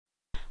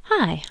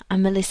Hi,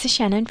 I'm Melissa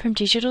Shannon from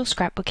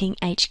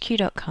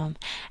digitalscrapbookinghq.com,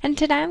 and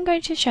today I'm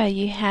going to show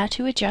you how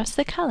to adjust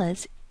the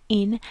colours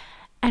in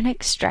an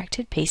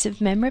extracted piece of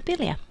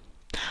memorabilia.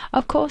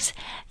 Of course,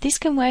 this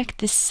can work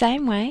the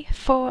same way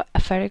for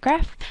a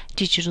photograph,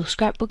 digital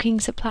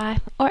scrapbooking supply,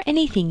 or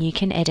anything you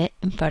can edit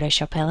in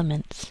Photoshop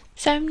Elements.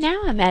 So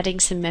now I'm adding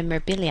some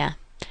memorabilia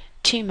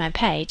to my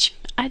page.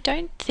 I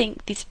don't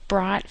think this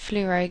bright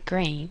fluoro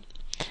green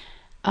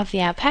of the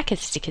alpaca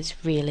stickers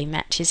really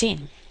matches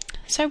in.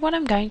 So what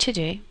I'm going to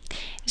do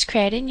is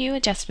create a new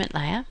adjustment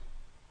layer,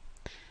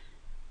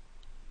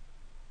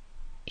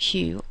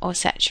 Hue or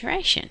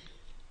Saturation.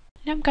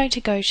 And I'm going to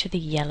go to the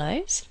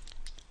yellows,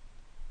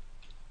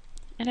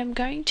 and I'm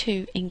going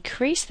to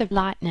increase the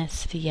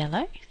lightness of the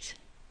yellows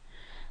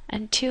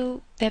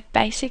until they're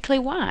basically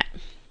white.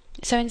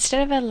 So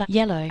instead of a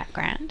yellow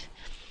background,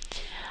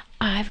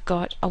 I've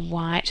got a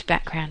white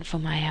background for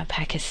my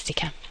alpaca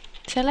sticker.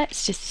 So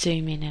let's just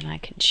zoom in and I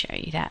can show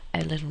you that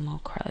a little more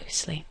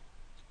closely.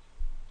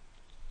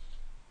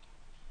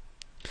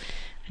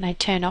 And I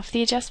turn off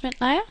the adjustment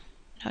layer.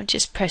 I'll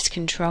just press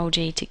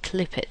Ctrl+G to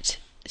clip it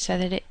so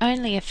that it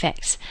only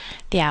affects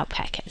the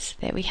alpacas.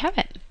 There we have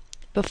it.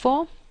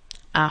 Before,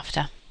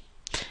 after.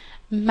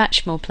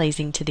 Much more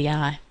pleasing to the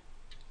eye.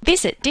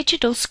 Visit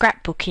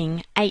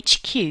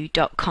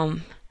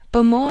digitalscrapbookinghq.com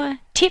for more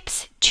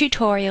tips,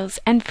 tutorials,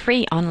 and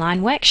free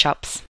online workshops.